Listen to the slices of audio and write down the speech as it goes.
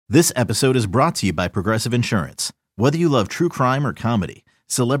This episode is brought to you by Progressive Insurance. Whether you love true crime or comedy,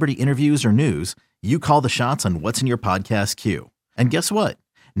 celebrity interviews or news, you call the shots on what's in your podcast queue. And guess what?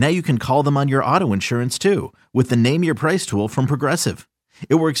 Now you can call them on your auto insurance too with the Name Your Price tool from Progressive.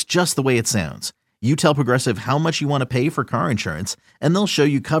 It works just the way it sounds. You tell Progressive how much you want to pay for car insurance, and they'll show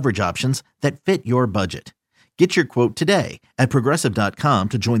you coverage options that fit your budget. Get your quote today at Progressive.com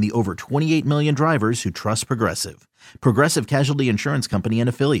to join the over 28 million drivers who trust Progressive. Progressive Casualty Insurance Company and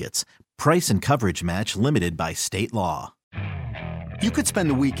Affiliates. Price and coverage match limited by state law. You could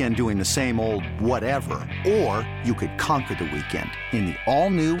spend the weekend doing the same old whatever, or you could conquer the weekend in the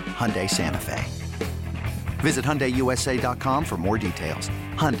all-new Hyundai Santa Fe. Visit HyundaiUSA.com for more details.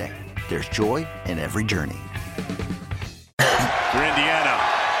 Hyundai, there's joy in every journey. For Indiana,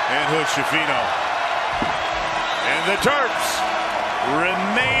 and Hood-Schifino. And the Terps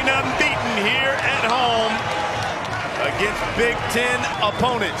remain unbeaten here at home against Big Ten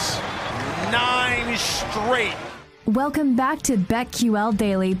opponents. 9 straight. Welcome back to BetQL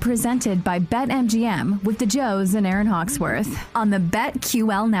Daily, presented by BetMGM with the Joes and Aaron Hawksworth on the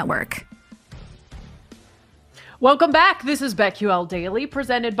BetQL Network. Welcome back. This is BetQL Daily,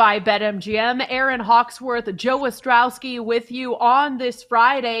 presented by BetMGM. Aaron Hawksworth, Joe Ostrowski with you on this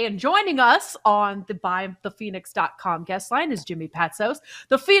Friday. And joining us on the BuyThePhoenix.com guest line is Jimmy Patsos.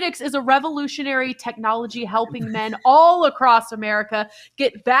 The Phoenix is a revolutionary technology helping men all across America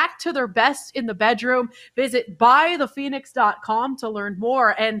get back to their best in the bedroom. Visit BuyThePhoenix.com to learn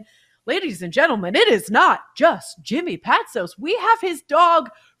more. And ladies and gentlemen, it is not just Jimmy Patsos. We have his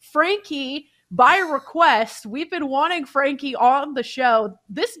dog, Frankie. By request, we've been wanting Frankie on the show.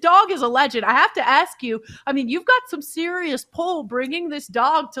 This dog is a legend. I have to ask you, I mean, you've got some serious pull bringing this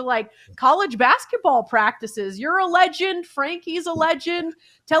dog to like college basketball practices. You're a legend. Frankie's a legend.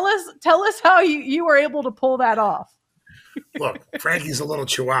 Tell us how you were able to pull that off. Look, Frankie's a little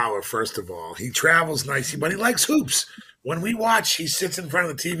chihuahua, first of all. He travels nicely, but he likes hoops. When we watch, he sits in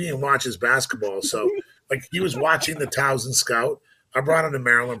front of the TV and watches basketball. So, like, he was watching the Towson Scout. I brought him to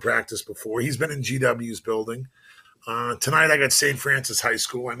Maryland practice before. He's been in GW's building. Tonight I got St. Francis High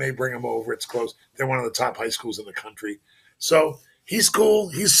School. I may bring him over. It's close. They're one of the top high schools in the country. So he's cool.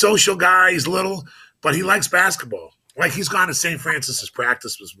 He's a social guy. He's little, but he likes basketball. Like, he's gone to St. Francis's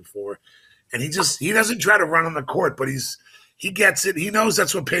practices before, and he doesn't try to run on the court, but he gets it. He knows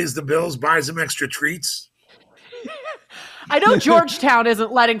that's what pays the bills, buys him extra treats. I know Georgetown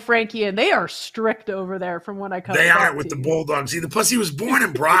isn't letting Frankie in. They are strict over there from when I come. They are with the Bulldogs. Plus, he was born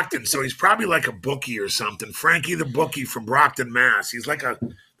in Brockton, so he's probably like a bookie or something. Frankie the bookie from Brockton, Mass. He's like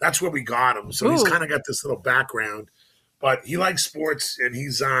that's where we got him. So he's kind of got this little background. But he likes sports, and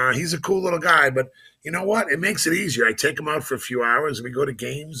he's a cool little guy. But you know what? It makes it easier. I take him out for a few hours, and we go to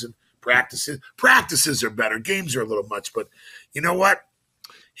games and practices. Practices are better. Games are a little much. But you know what?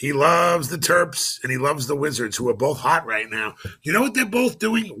 He loves the Terps, and he loves the Wizards, who are both hot right now. You know what they're both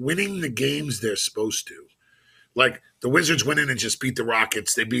doing? Winning the games they're supposed to. Like, the Wizards went in and just beat the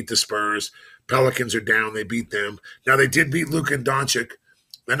Rockets. They beat the Spurs. Pelicans are down. They beat them. Now, they did beat Luka and Doncic.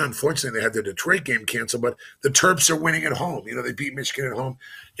 Then, unfortunately, they had the Detroit game canceled. But the Terps are winning at home. You know, they beat Michigan at home.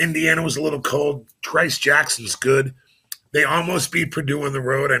 Indiana was a little cold. Trice Jackson's good. They almost beat Purdue on the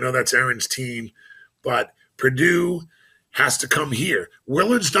road. I know that's Aaron's team. But Purdue has to come here.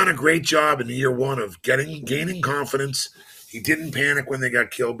 Willard's done a great job in year one of gaining confidence. He didn't panic when they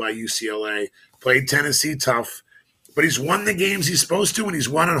got killed by UCLA. Played Tennessee tough, but he's won the games he's supposed to, and he's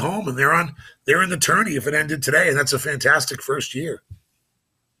won at home. And they're in the tourney if it ended today, and that's a fantastic first year.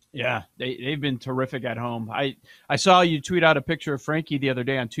 Yeah, they've been terrific at home. I saw you tweet out a picture of Frankie the other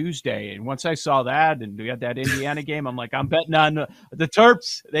day on Tuesday, and once I saw that and we got that Indiana game, I'm like, I'm betting on the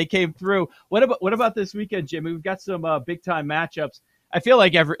Terps. They came through. What about this weekend, Jimmy? We've got some big time matchups. I feel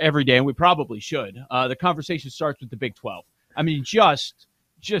like every day, and we probably should. The conversation starts with the Big 12. I mean, just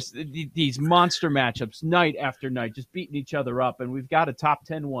these monster matchups night after night, just beating each other up, and we've got a top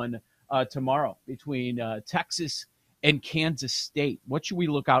 10 one tomorrow between Texas and Kansas State. What should we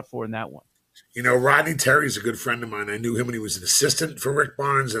look out for in that one? You know, Rodney Terry's a good friend of mine. I knew him when he was an assistant for Rick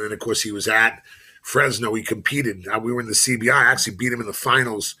Barnes, and then, of course, he was at Fresno. He competed. We were in the CBI. I actually beat him in the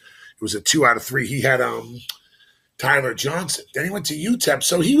finals. It was a 2 out of 3. He had Tyler Johnson. Then he went to UTEP,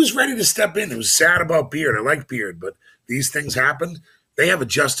 so he was ready to step in. It was sad about Beard. I like Beard, but these things happened. They have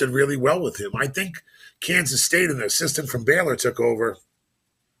adjusted really well with him. I think Kansas State and the assistant from Baylor took over.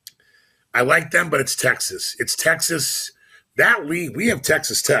 I like them, but it's Texas. It's Texas. That league, we have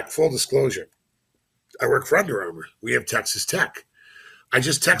Texas Tech, full disclosure. I work for Under Armour. We have Texas Tech. I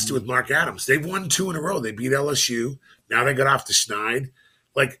just texted with Mark Adams. They've won 2 in a row. They beat LSU. Now they got off to Schneid.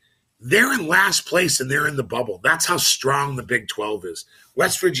 Like, They're in last place and they're in the bubble. That's how strong the Big 12 is.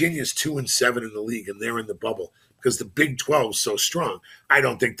 West Virginia is 2-7 in the league, and they're in the bubble because the Big 12 is so strong. I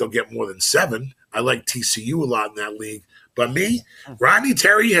don't think they'll get more than 7. I like TCU a lot in that league. But me, Rodney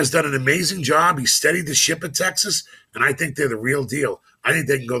Terry has done an amazing job. He steadied the ship at Texas, and I think they're the real deal. I think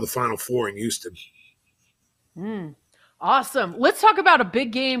they can go to the Final Four in Houston. Awesome. Let's talk about a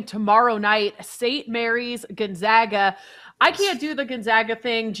big game tomorrow night, St. Mary's, Gonzaga. I can't do the Gonzaga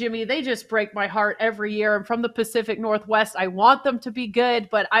thing, Jimmy. They just break my heart every year. I'm from the Pacific Northwest. I want them to be good,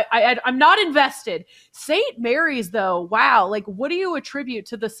 but I'm not invested. St. Mary's, though, wow. Like, what do you attribute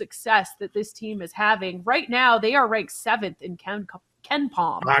to the success that this team is having? Right now, they are ranked 7th in KenPom.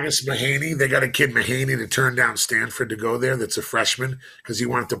 August Mahaney. They got a kid, Mahaney, to turn down Stanford to go there that's a freshman because he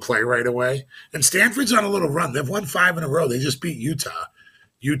wanted to play right away. And Stanford's on a little run. They've won 5 in a row. They just beat Utah.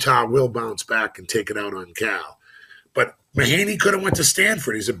 Utah will bounce back and take it out on Cal. But Mahaney could have went to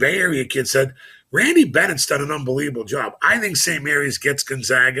Stanford. He's a Bay Area kid. Said, Randy Bennett's done an unbelievable job. I think St. Mary's gets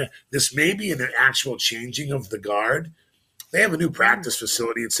Gonzaga. This may be an actual changing of the guard. They have a new practice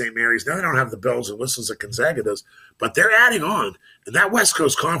facility at St. Mary's. Now they don't have the bells and whistles that Gonzaga does, but they're adding on. And that West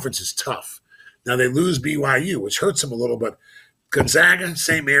Coast Conference is tough. Now they lose BYU, which hurts them a little, but Gonzaga,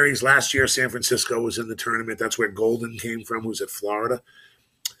 St. Mary's, last year San Francisco was in the tournament. That's where Golden came from, who's at Florida.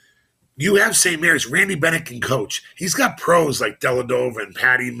 You have St. Mary's. Randy Bennett can coach. He's got pros like Dellavedova and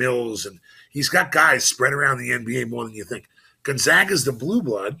Patty Mills, and he's got guys spread around the NBA more than you think. Gonzaga's the blue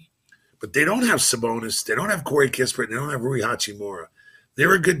blood, but they don't have Sabonis. They don't have Corey Kispert. They don't have Rui Hachimura.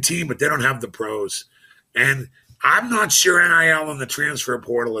 They're a good team, but they don't have the pros. And I'm not sure NIL and the transfer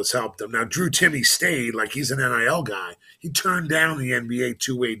portal has helped them. Now, Drew Timme stayed like he's an NIL guy. He turned down the NBA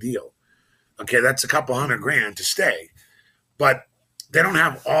two-way deal. Okay, that's a couple $100,000 to stay. But they don't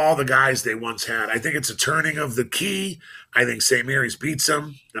have all the guys they once had. I think it's a turning of the key. I think St. Mary's beats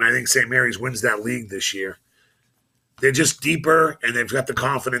them, and I think St. Mary's wins that league this year. They're just deeper, and they've got the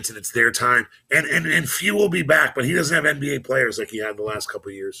confidence, and it's their time. And Few will be back, but he doesn't have NBA players like he had the last couple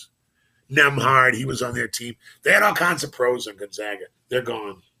of years. Nemhard, he was on their team. They had all kinds of pros in Gonzaga. They're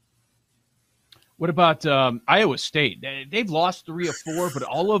gone. What about Iowa State? They've lost 3 or 4, but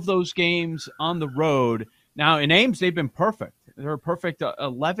all of those games on the road. Now, in Ames, they've been perfect. They're a perfect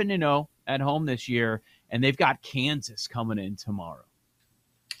 11-0 at home this year, and they've got Kansas coming in tomorrow.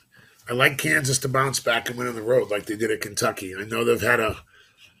 I like Kansas to bounce back and win on the road like they did at Kentucky. I know they've had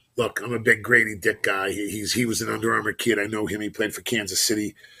look, I'm a big Grady Dick guy. He was an Under Armour kid. I know him. He played for Kansas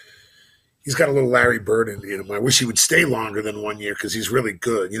City. He's got a little Larry Bird in him. I wish he would stay longer than 1 year because he's really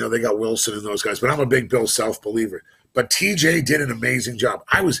good. You know, they got Wilson and those guys, but I'm a big Bill Self believer. But TJ did an amazing job.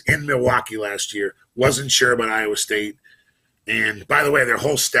 I was in Milwaukee last year, wasn't sure about Iowa State. And by the way, their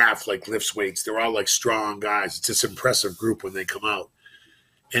whole staff like lifts weights. They're all like strong guys. It's this impressive group when they come out.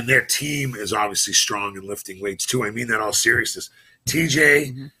 And their team is obviously strong in lifting weights too. I mean that all seriousness.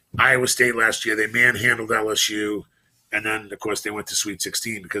 TJ, Iowa State last year, they manhandled LSU. And then, of course, they went to Sweet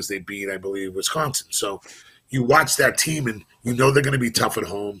 16 because they beat, I believe, Wisconsin. So you watch that team and you know they're going to be tough at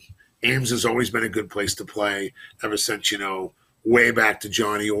home. Ames has always been a good place to play ever since, way back to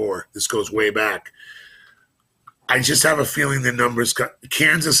Johnny Orr. This goes way back. I just have a feeling the numbers got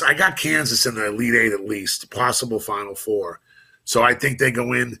Kansas. I got Kansas in the Elite Eight at least, possible Final Four. So I think they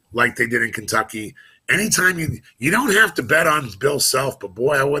go in like they did in Kentucky. Anytime you don't have to bet on Bill Self, but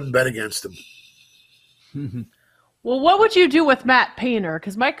boy, I wouldn't bet against him. Well, what would you do with Matt Painter?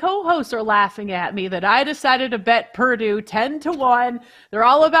 Because my co-hosts are laughing at me that I decided to bet Purdue 10-1. They're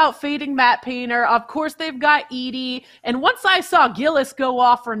all about fading Matt Painter. Of course, they've got Edey. And once I saw Gillis go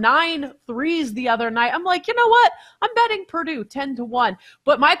off for 9 threes the other night, I'm like, you know what? I'm betting Purdue 10-1.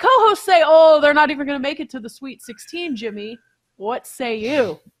 But my co-hosts say, they're not even going to make it to the Sweet 16, Jimmy. What say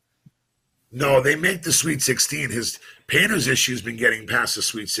you? No, they make the Sweet 16. His Painter's issue has been getting past the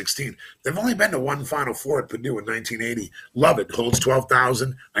Sweet 16. They've only been to one Final Four at Purdue in 1980. Love it. Holds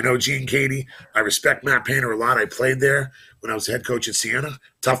 12,000. I know Gene Katie. I respect Matt Painter a lot. I played there when I was head coach at Siena.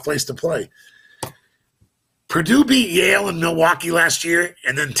 Tough place to play. Purdue beat Yale and Milwaukee last year,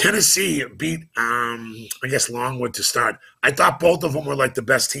 and then Tennessee beat, Longwood to start. I thought both of them were like the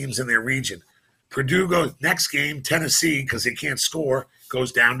best teams in their region. Purdue goes next game, Tennessee, because they can't score,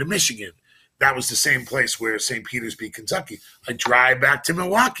 goes down to Michigan. That was the same place where St. Peter's beat Kentucky. I drive back to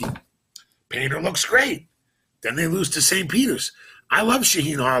Milwaukee. Painter looks great. Then they lose to St. Peter's. I love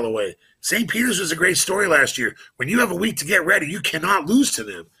Shaheen Holloway. St. Peter's was a great story last year. When you have a week to get ready, you cannot lose to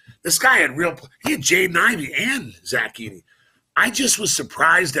them. This guy had he had Jaden Ivey and Zach Edey. I just was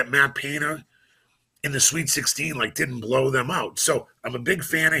surprised that Matt Painter in the Sweet 16 didn't blow them out. So I'm a big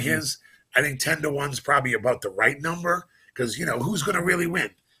fan of his. I think 10-1 is probably about the right number because, who's going to really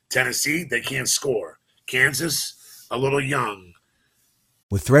win? Tennessee, they can't score. Kansas, a little young.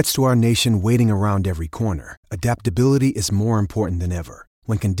 With threats to our nation waiting around every corner, adaptability is more important than ever.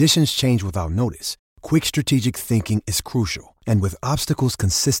 When conditions change without notice, quick strategic thinking is crucial. And with obstacles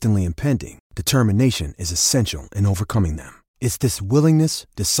consistently impending, determination is essential in overcoming them. It's this willingness,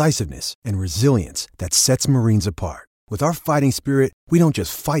 decisiveness, and resilience that sets Marines apart. With our fighting spirit, we don't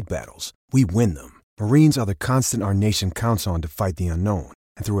just fight battles, we win them. Marines are the constant our nation counts on to fight the unknown.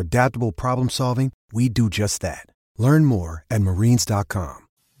 And through adaptable problem solving, we do just that. Learn more at marines.com.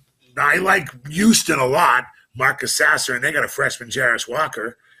 I like Houston a lot. Marcus Sasser, and they got a freshman, Jarris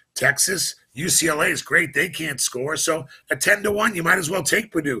Walker. Texas, UCLA is great. They can't score. So at 10-1, you might as well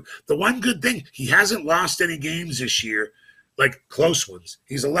take Purdue. The one good thing, he hasn't lost any games this year, like close ones.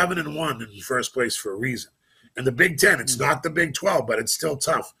 He's 11-1 in first place for a reason. And the Big Ten, it's not the Big 12, but it's still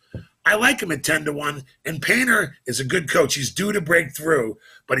tough. I like him at 10-1. And Painter is a good coach. He's due to break through,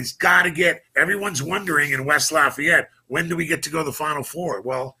 but he's got to get – everyone's wondering in West Lafayette, when do we get to go to the Final Four?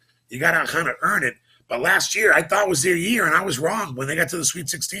 Well, you got to kind of earn it. But last year, I thought was their year, and I was wrong. When they got to the Sweet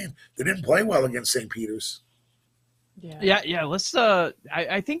 16, they didn't play well against St. Peter's. Yeah. Let's.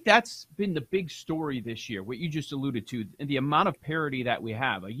 I think that's been the big story this year. What you just alluded to, and the amount of parity that we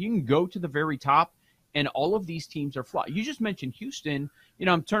have. You can go to the very top, and all of these teams are flawed. You just mentioned Houston.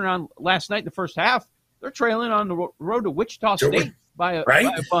 I'm turning on last night in the first half. They're trailing on the road to Wichita State by a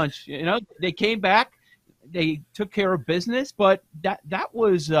bunch. They came back, they took care of business, but that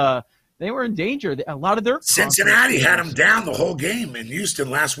was. They were in danger. A lot of their Cincinnati had them down the whole game in Houston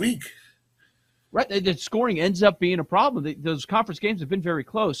last week. Right, the scoring ends up being a problem. Those conference games have been very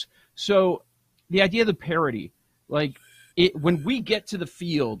close. So the idea of the parity, when we get to the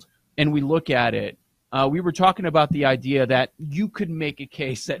field and we look at it, we were talking about the idea that you could make a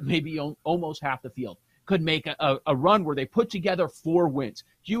case that maybe almost half the field could make a run where they put together 4 wins.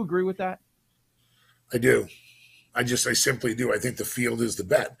 Do you agree with that? I do. I simply do. I think the field is the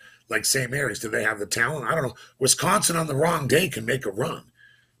bet. Like St. Mary's, do they have the talent? I don't know. Wisconsin on the wrong day can make a run.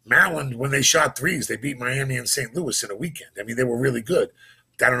 Maryland, when they shot threes, they beat Miami and St. Louis in a weekend. I mean, they were really good.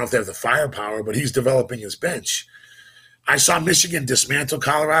 I don't know if they have the firepower, but he's developing his bench. I saw Michigan dismantle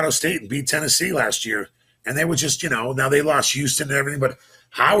Colorado State and beat Tennessee last year, and they were just, now they lost Houston and everything, but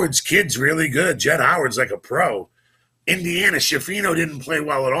Howard's kid's really good. Jett Howard's like a pro. Indiana, Schifino didn't play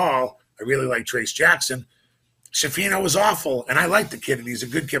well at all. I really like Trace Jackson. Schifino was awful, and I like the kid, and he's a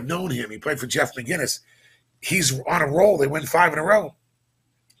good kid. I've known him. He played for Jeff McGinnis. He's on a roll. They win 5 in a row.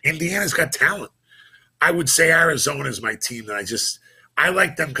 Indiana's got talent. I would say Arizona is my team that I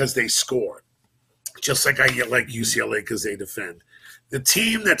like them because they score, just like I like UCLA because they defend. The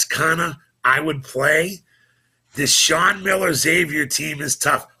team that's I would play, this Sean Miller Xavier team is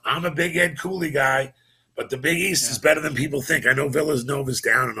tough. I'm a big Ed Cooley guy, but the Big East is better than people think. I know Villanova's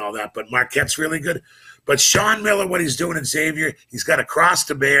down and all that, but Marquette's really good. But Sean Miller, what he's doing at Xavier, he's got a cross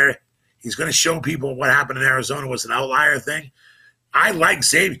to bear. He's going to show people what happened in Arizona was an outlier thing. I like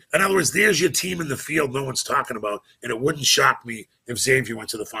Xavier. In other words, there's your team in the field no one's talking about, and it wouldn't shock me if Xavier went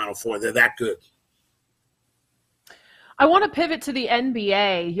to the Final Four. They're that good. I want to pivot to the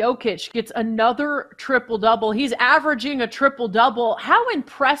NBA. Jokic gets another triple-double. He's averaging a triple-double. How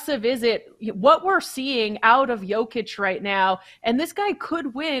impressive is it, what we're seeing out of Jokic right now? And this guy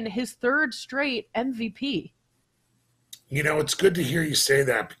could win his 3rd straight MVP. It's good to hear you say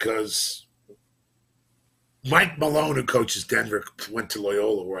that because Mike Malone, who coaches Denver, went to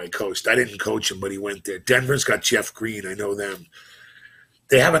Loyola where I coached. I didn't coach him, but he went there. Denver's got Jeff Green. I know them.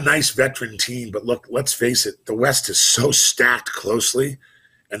 They have a nice veteran team, but look, let's face it, the West is so stacked closely,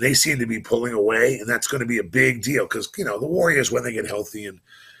 and they seem to be pulling away, and that's going to be a big deal because, the Warriors, when they get healthy, and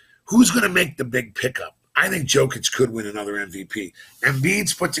who's going to make the big pickup? I think Jokic could win another MVP.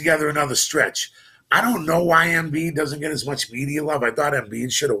 Embiid's put together another stretch. I don't know why Embiid doesn't get as much media love. I thought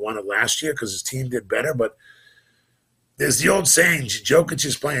Embiid should have won it last year because his team did better, but there's the old saying, Jokic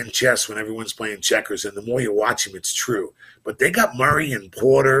is playing chess when everyone's playing checkers, and the more you watch him, it's true. But they got Murray and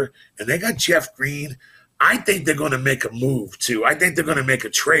Porter, and they got Jeff Green. I think they're going to make a move, too. I think they're going to make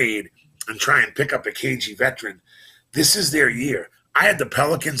a trade and try and pick up a cagey veteran. This is their year. I had the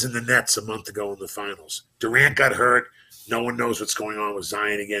Pelicans and the Nets a month ago in the finals. Durant got hurt. No one knows what's going on with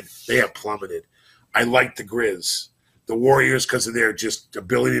Zion again. They have plummeted. I like the Grizz. The Warriors because of their just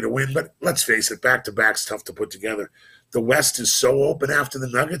ability to win. But let's face it, back-to-back's tough to put together. The West is so open after the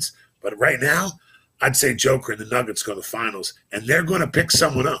Nuggets. But right now, I'd say Joker and the Nuggets go to the finals. And they're going to pick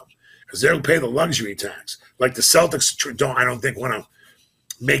someone up because they'll pay the luxury tax. Like the Celtics I don't think want to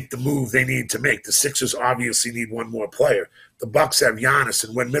make the move they need to make. The Sixers obviously need one more player. The Bucks have Giannis,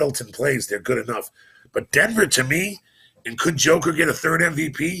 and when Middleton plays, they're good enough. But Denver, to me, And could Joker get a third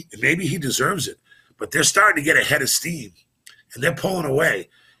MVP? And maybe he deserves it. But they're starting to get ahead of steam, and they're pulling away.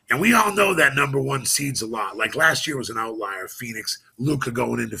 And we all know that number one seeds a lot. Like last year was an outlier, Phoenix, Luka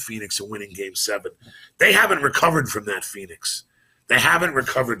going into Phoenix and winning Game 7. They haven't recovered from that, Phoenix. They haven't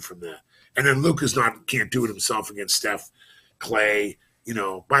recovered from that. And then Luka's can't do it himself against Steph, Clay. You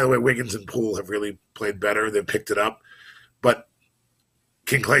know, by the way, Wiggins and Poole have really played better. They've picked it up. But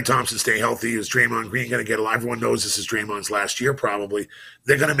can Klay Thompson stay healthy? Is Draymond Green going to get alive? Everyone knows this is Draymond's last year probably.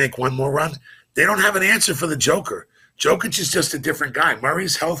 They're going to make one more run. They don't have an answer for the Joker. Jokic is just a different guy.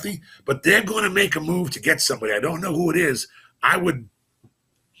 Murray's healthy, but they're going to make a move to get somebody. I don't know who it is. I would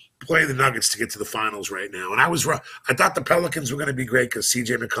play the Nuggets to get to the finals right now. And I was wrong. I thought the Pelicans were going to be great because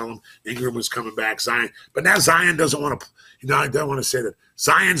C.J. McCollum, Ingram was coming back, Zion. But now Zion doesn't want to, I don't want to say that.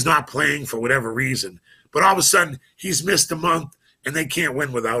 Zion's not playing for whatever reason. But all of a sudden, he's missed a month, and they can't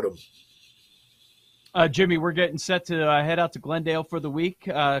win without him. Jimmy, we're getting set to head out to Glendale for the week,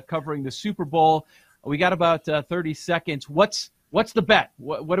 covering the Super Bowl. We got about 30 seconds. What's the bet?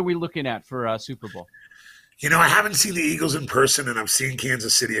 What are we looking at for Super Bowl? You know, I haven't seen the Eagles in person, and I've seen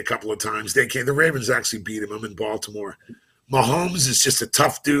Kansas City a couple of times. The Ravens actually beat him. I'm in Baltimore. Mahomes is just a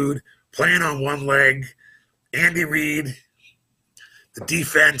tough dude, playing on one leg. Andy Reid, the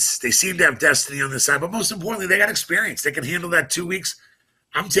defense, they seem to have destiny on this side. But most importantly, they got experience. They can handle that 2 weeks.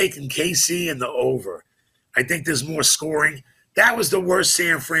 I'm taking KC and the over. I think there's more scoring. That was the worst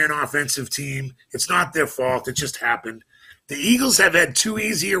San Fran offensive team. It's not their fault. It just happened. The Eagles have had too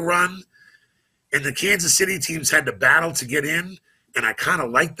easy a run, and the Kansas City teams had to battle to get in, and I kind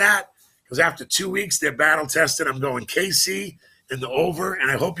of like that because after 2 weeks, they're battle-tested. I'm going KC and the over,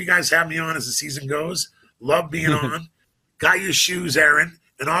 and I hope you guys have me on as the season goes. Love being on. Got your shoes, Aaron.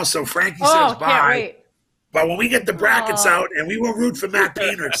 And also, Frankie says bye. Can't wait. But when we get the brackets out, and we will root for Matt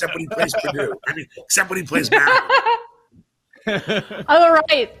Painter except when he plays Purdue. Except when he plays Maryland. All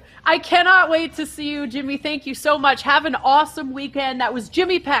right. I cannot wait to see you, Jimmy. Thank you so much. Have an awesome weekend. That was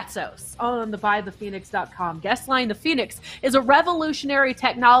Jimmy Patsos on the BuyThePhoenix.com guest line. The Phoenix is a revolutionary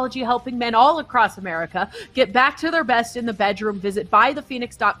technology helping men all across America get back to their best in the bedroom. Visit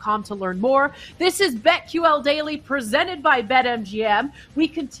BuyThePhoenix.com to learn more. This is BetQL Daily presented by BetMGM. We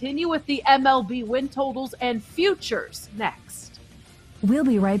continue with the MLB win totals and futures next. We'll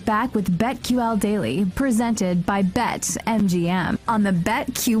be right back with BetQL Daily, presented by BetMGM on the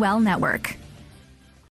BetQL Network.